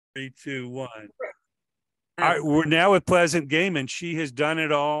Three, two, one. All Oh, right, we're now with Pleasant Game, and she has done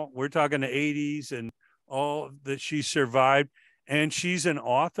it all. We're talking the 80s and all that she survived. And she's an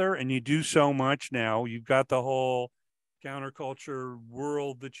author, and you do so much now. You've got the whole counterculture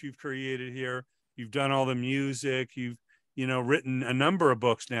world that you've created here. You've done all the music. You've, written a number of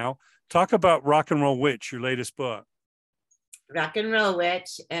books now. Talk about Rock and Roll Witch, your latest book. Rock and Roll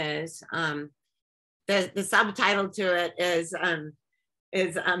Witch is the subtitle to it is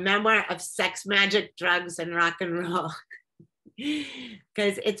a memoir of sex, magic, drugs, and rock and roll.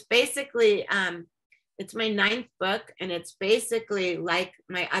 Because it's basically it's my 9th book, and it's basically like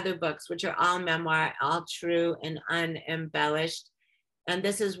my other books, which are all memoir, all true and unembellished. And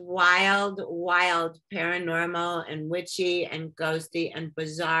this is wild, wild, paranormal and witchy and ghosty and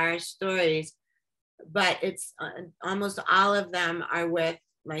bizarre stories. But it's almost all of them are with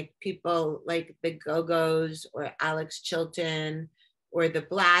like people like the Go-Go's or Alex Chilton or the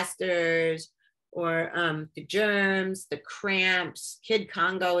Blasters or the Germs, the Cramps. Kid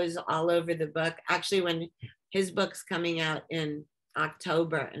Congo is all over the book. Actually, when his book's coming out in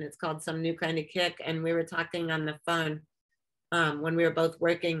October, and it's called Some New Kind of Kick. And we were talking on the phone when we were both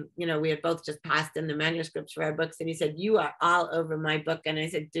working, we had both just passed in the manuscripts for our books. And he said, "You are all over my book." And I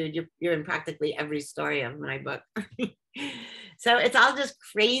said, "Dude, you're in practically every story of my book." So it's all just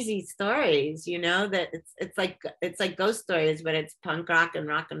crazy stories, that it's like ghost stories, but it's punk rock and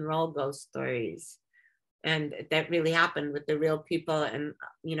roll ghost stories. And that really happened with the real people. And,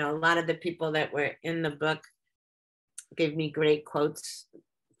 a lot of the people that were in the book gave me great quotes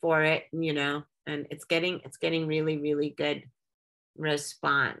for it, and it's getting really, really good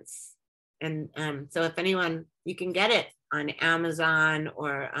response. And so if anyone, you can get it on Amazon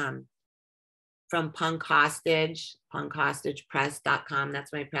or from punkhostagepress.com.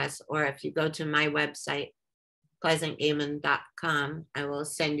 That's my press. Or if you go to my website, pleasantgaiman.com, I will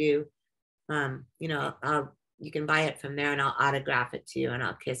send you, you can buy it from there, and I'll autograph it to you, and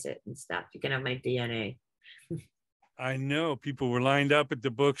I'll kiss it and stuff. You can have my DNA. I know people were lined up at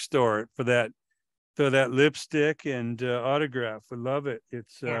the bookstore for that lipstick and autograph. We love it.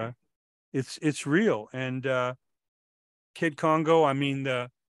 It's real. And Kid Congo, I mean, the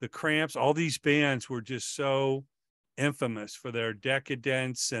Cramps, all these bands were just so infamous for their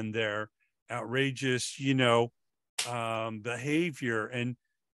decadence and their outrageous, behavior. And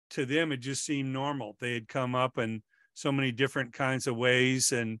to them, it just seemed normal. They had come up in so many different kinds of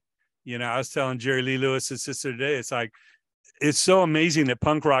ways. And, I was telling Jerry Lee Lewis's sister today, it's like, it's so amazing that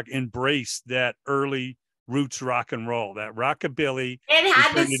punk rock embraced that early roots rock and roll, that rockabilly. It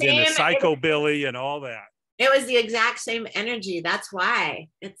had the same into psychobilly and all that. It was the exact same energy. That's why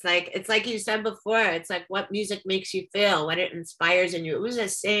it's like you said before. It's like what music makes you feel, what it inspires in you. It was the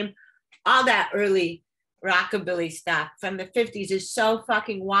same. All that early rockabilly stuff from the 50s is so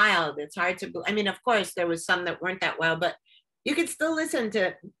fucking wild. It's hard to. I mean, of course, there was some that weren't that wild, but you could still listen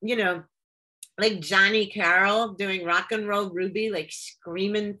to, like Johnny Carroll doing Rock and Roll Ruby, like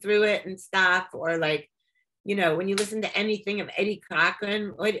screaming through it and stuff, or like, when you listen to anything of Eddie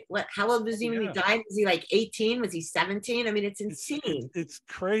Cochran, how old was he when he died? Was he like 18? Was he 17? I mean, it's insane. It's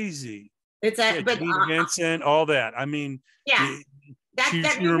crazy. But Vincent, all that. I mean, yeah. She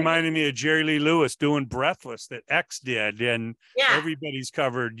reminded me of Jerry Lee Lewis doing Breathless that X did. And everybody's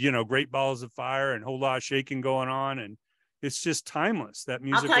covered, Great Balls of Fire and a whole lot of shaking going on. And it's just timeless. That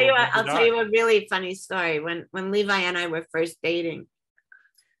music. I'll tell you a really funny story. When Levi and I were first dating,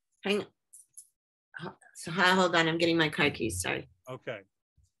 hang on. So hold on, I'm getting my car keys. Sorry. Okay.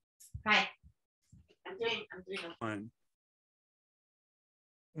 Hi. I'm doing fine.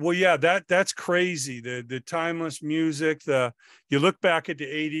 Well, yeah, that's crazy. The timeless music. You look back at the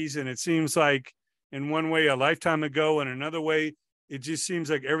 80s, and it seems like in one way a lifetime ago, and another way it just seems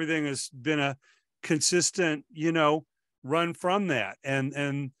like everything has been a consistent, run from that.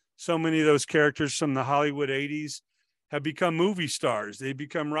 And so many of those characters from the Hollywood 80s have become movie stars. They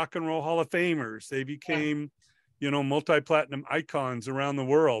become Rock and Roll Hall of Famers. They became, multi-platinum icons around the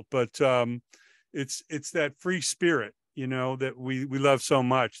world. But it's that free spirit, that we love so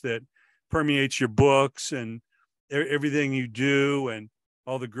much, that permeates your books and everything you do and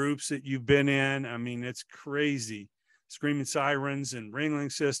all the groups that you've been in. I mean, it's crazy. Screaming Sirens and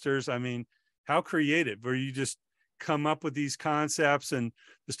Ringling Sisters. I mean, how creative, where you just come up with these concepts and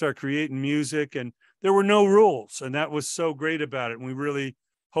to start creating music, and there were no rules, and that was so great about it. And we really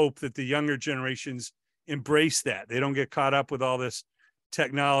hope that the younger generations embrace that. They don't get caught up with all this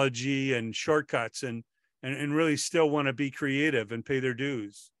technology and shortcuts, and really still want to be creative and pay their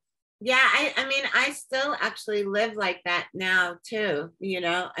dues. Yeah, I mean, I still actually live like that now too.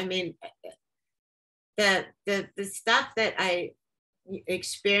 I mean, the stuff that I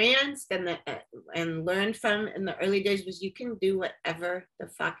experienced and learned from in the early days was you can do whatever the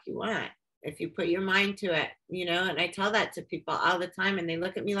fuck you want if you put your mind to it, you know. And I tell that to people all the time, and they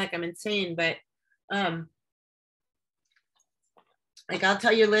look at me like I'm insane. But like, I'll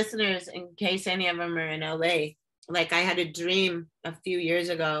tell your listeners, in case any of them are in LA, like I had a dream a few years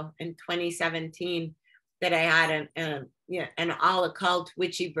ago in 2017 that I had an all occult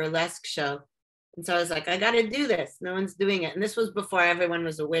witchy burlesque show. And so I was like, I got to do this. No one's doing it. And this was before everyone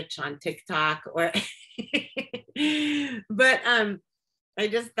was a witch on TikTok or, but I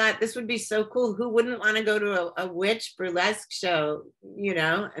just thought this would be so cool. Who wouldn't want to go to a witch burlesque show, you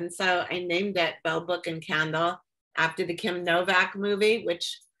know? And so I named it Bell, Book and Candle after the Kim Novak movie,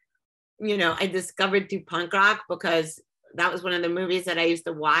 which, you know, I discovered through punk rock because that was one of the movies that I used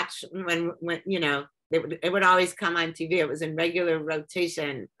to watch when you know, it would always come on TV. It was in regular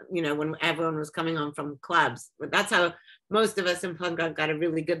rotation, you know, when everyone was coming home from clubs. But that's how most of us in punk rock got a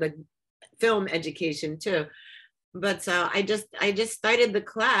really good like film education too. But so I just started the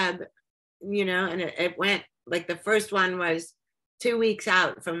club, you know, and it went like the first one was 2 weeks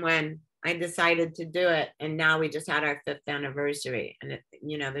out from when I decided to do it. And now we just had our 5th anniversary, and it,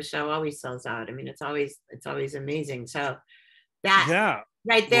 you know, the show always sells out. I mean, it's always amazing. So that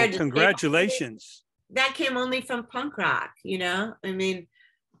right there, well, congratulations. That came only from punk rock, you know. I mean,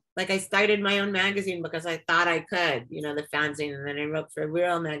 like I started my own magazine because I thought I could, you know, the fanzine, and then I wrote for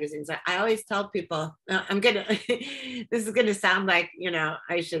real magazines. I always tell people, this is gonna sound like, you know,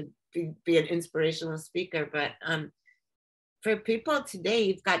 I should be an inspirational speaker, but for people today,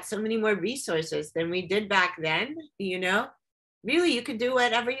 you've got so many more resources than we did back then, you know. Really, you could do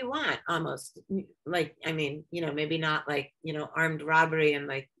whatever you want, almost. Like, I mean, you know, maybe not like, you know, armed robbery and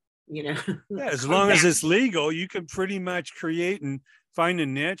like, you know. Yeah, as long as it's legal, you can pretty much create and find a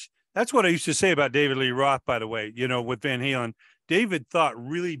niche. That's what I used to say about David Lee Roth, by the way, you know, with Van Halen. David thought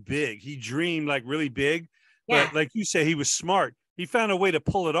really big. He dreamed like really big, but like you say, he was smart. He found a way to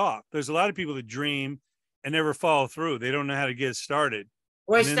pull it off. There's a lot of people that dream and never follow through. They don't know how to get started.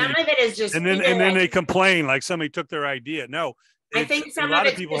 Or some of it is just, and then they complain like somebody took their idea. No, I think a lot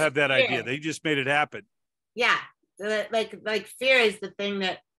of people have that idea. They just made it happen. Yeah, like fear is the thing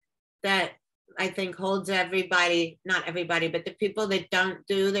that I think holds everybody, not everybody, but the people that don't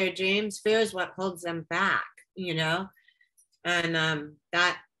do their dreams. Fear is what holds them back, you know. And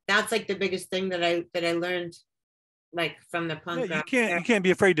that's like the biggest thing that I learned, like from the punk rock. You can't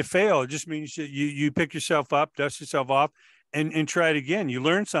be afraid to fail. It just means you pick yourself up, dust yourself off, and try it again. You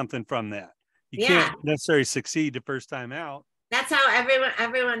learn something from that. You can't necessarily succeed the first time out. That's how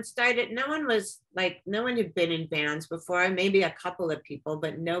everyone started. No one had been in bands before, maybe a couple of people,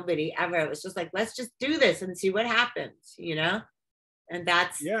 but nobody ever. It was just like, let's just do this and see what happens, you know? And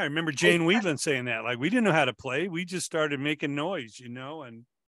that's, I remember Jane Whelan saying that, like, we didn't know how to play. We just started making noise, you know, and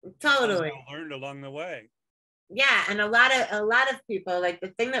totally learned along the way. Yeah. And a lot of people, like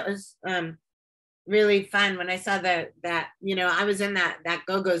the thing that was really fun when I saw that, you know, I was in that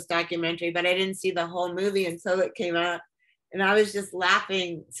Go-Go's documentary, but I didn't see the whole movie until it came out. And I was just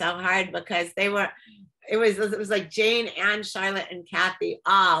laughing so hard because it was like Jane and Charlotte and Kathy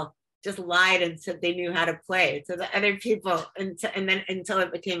all just lied and said they knew how to play to the other people. And then until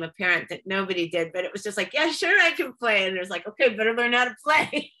it became apparent that nobody did, but it was just like, yeah, sure, I can play. And it was like, okay, better learn how to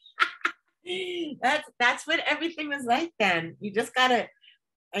play. That's what everything was like then. You just gotta,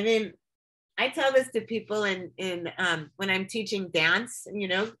 I mean, I tell this to people in when I'm teaching dance, you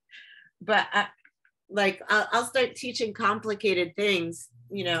know, but like I'll start teaching complicated things,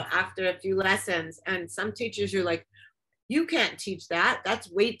 you know, after a few lessons. And some teachers are like, you can't teach that.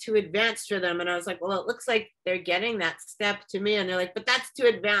 That's way too advanced for them. And I was like, well, it looks like they're getting that step to me. And they're like, but that's too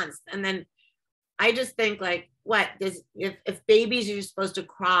advanced. And then I just think like, if babies are supposed to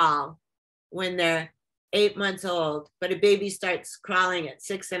crawl when they're 8 months old, but a baby starts crawling at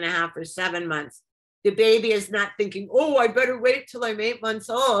 6.5 or 7 months, the baby is not thinking, oh, I better wait till I'm 8 months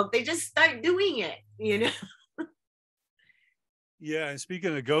old. They just start doing it, you know? Yeah. And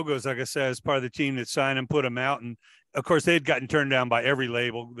speaking of Go-Go's, like I said, as part of the team that signed them, put them out. And of course, they'd gotten turned down by every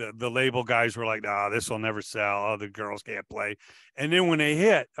label. The label guys were like, nah, this will never sell. Oh, the girls can't play. And then when they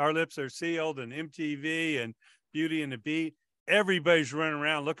hit Our Lips Are Sealed and MTV and Beauty and the Beat, everybody's running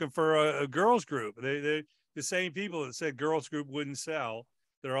around looking for a girls group. They the same people that said girls group wouldn't sell.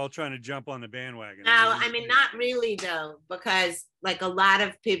 They're all trying to jump on the bandwagon. No, I mean, not really though, because like a lot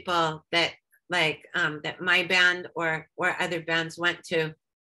of people that like that my band or other bands went to,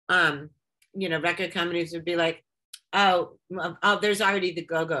 you know, record companies would be like, oh, there's already the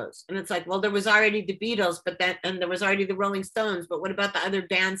Go-Go's. And it's like, well, there was already the Beatles, and there was already the Rolling Stones, but what about the other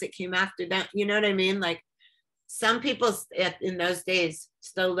bands that came after that? You know what I mean? Like, some people in those days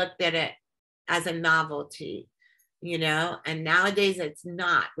still looked at it as a novelty, you know, and nowadays it's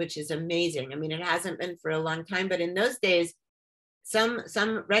not, which is amazing. I mean, it hasn't been for a long time, but in those days,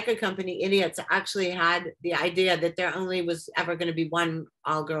 some record company idiots actually had the idea that there only was ever going to be one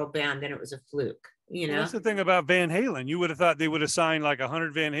all-girl band, and it was a fluke, you know. Well, that's the thing about Van Halen. You would have thought they would have signed like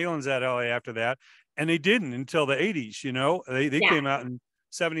 100 Van Halens at LA after that, and they didn't until the 80s, you know. They came out in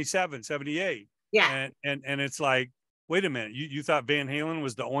 77, 78. Yeah. And it's like, wait a minute, you thought Van Halen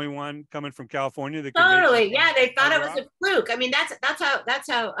was the only one coming from California that could totally. Yeah, they thought it was a fluke. I mean, that's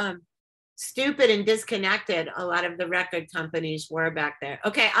how stupid and disconnected a lot of the record companies were back there.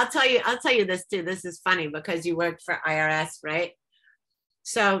 Okay, I'll tell you this too. This is funny because you worked for IRS, right?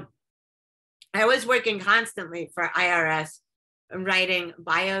 So I was working constantly for IRS, writing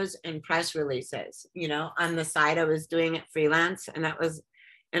bios and press releases, you know, on the side. I was doing it freelance, and it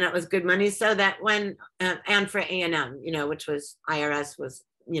was good money. So that when, and for A&M, you know, which was IRS was,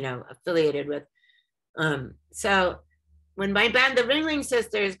 you know, affiliated with. So when my band, the Ringling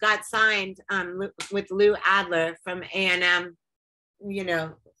Sisters, got signed with Lou Adler from A&M, you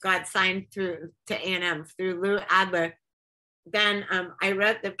know, got signed to A&M through Lou Adler, then I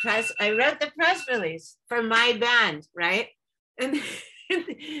wrote the press release for my band, right? And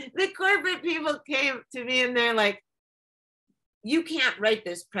the corporate people came to me and they're like, you can't write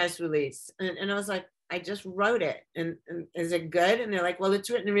this press release. And I was like, I just wrote it. And is it good? And they're like, well, it's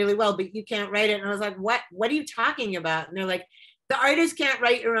written really well, but you can't write it. And I was like, what are you talking about? And they're like, the artist can't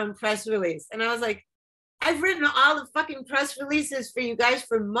write your own press release. And I was like, I've written all the fucking press releases for you guys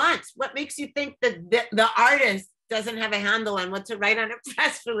for months. What makes you think that the artist doesn't have a handle on what to write on a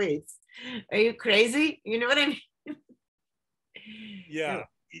press release? Are you crazy? You know what I mean?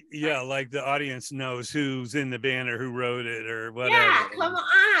 Yeah, like the audience knows who's in the band or who wrote it or whatever. Yeah, come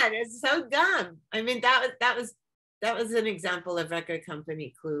on, it's so dumb. I mean, that was an example of record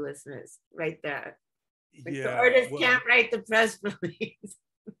company cluelessness right there. Like, the artist can't write the press release.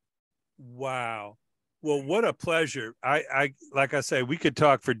 Wow. Well, what a pleasure. I like I say, we could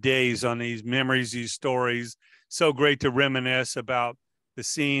talk for days on these memories, these stories. So great to reminisce about the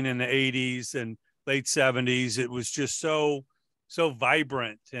scene in the 80s and late 70s. It was just so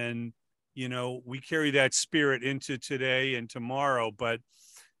vibrant, and you know, we carry that spirit into today and tomorrow, but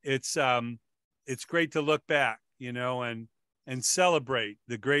it's great to look back, you know, and celebrate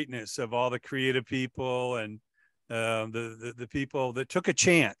the greatness of all the creative people and the people that took a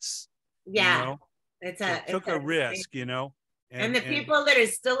chance. Yeah, you know? Took a risk, you know, and the people that are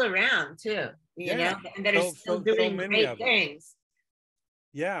still around too, you know, and that are still doing great things.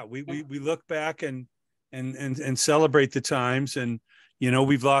 Yeah, we look back and celebrate the times, and you know,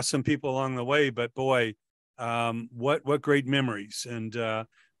 we've lost some people along the way, but boy, what great memories. And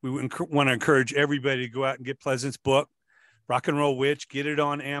we want to encourage everybody to go out and get Pleasant's book, Rock and Roll Witch. Get it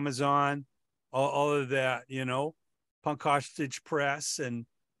on Amazon, all of that, you know, Punk Hostage Press and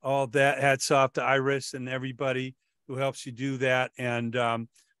all that. Hats off to Iris and everybody who helps you do that. And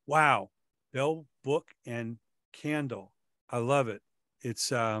wow, Bell Book and Candle, I love it.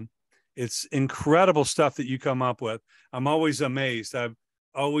 It's incredible stuff that you come up with. I'm always amazed. I've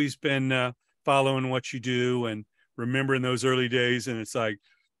always been following what you do and remembering those early days. And it's like,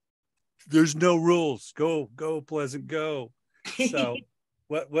 there's no rules. Go, Pleasant, go. So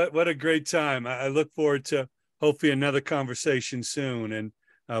what a great time. I look forward to hopefully another conversation soon.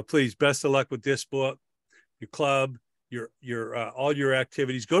 And please, best of luck with this book, your club, your all your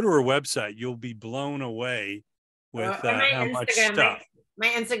activities. Go to her website. You'll be blown away with how much stuff. My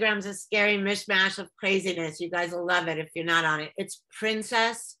Instagram's a scary mishmash of craziness. You guys will love it if you're not on it. It's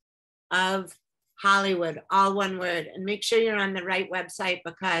Princess of Hollywood, all one word. And make sure you're on the right website,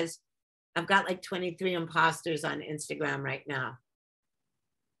 because I've got like 23 imposters on Instagram right now.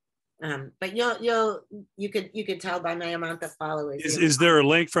 But you could tell by my amount of followers. Is there a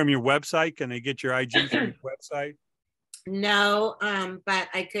link from your website? Can they get your IG from your website? No, but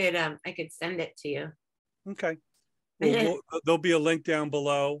I could send it to you. Okay. Well, there'll be a link down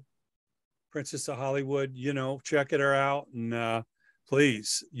below. Princess of Hollywood, you know, check it out, and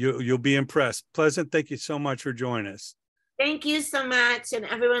please, you'll be impressed. Pleasant, thank you so much for joining us. Thank you so much, and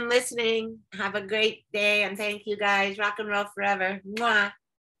everyone listening, have a great day, and thank you guys. Rock and roll forever. Mwah.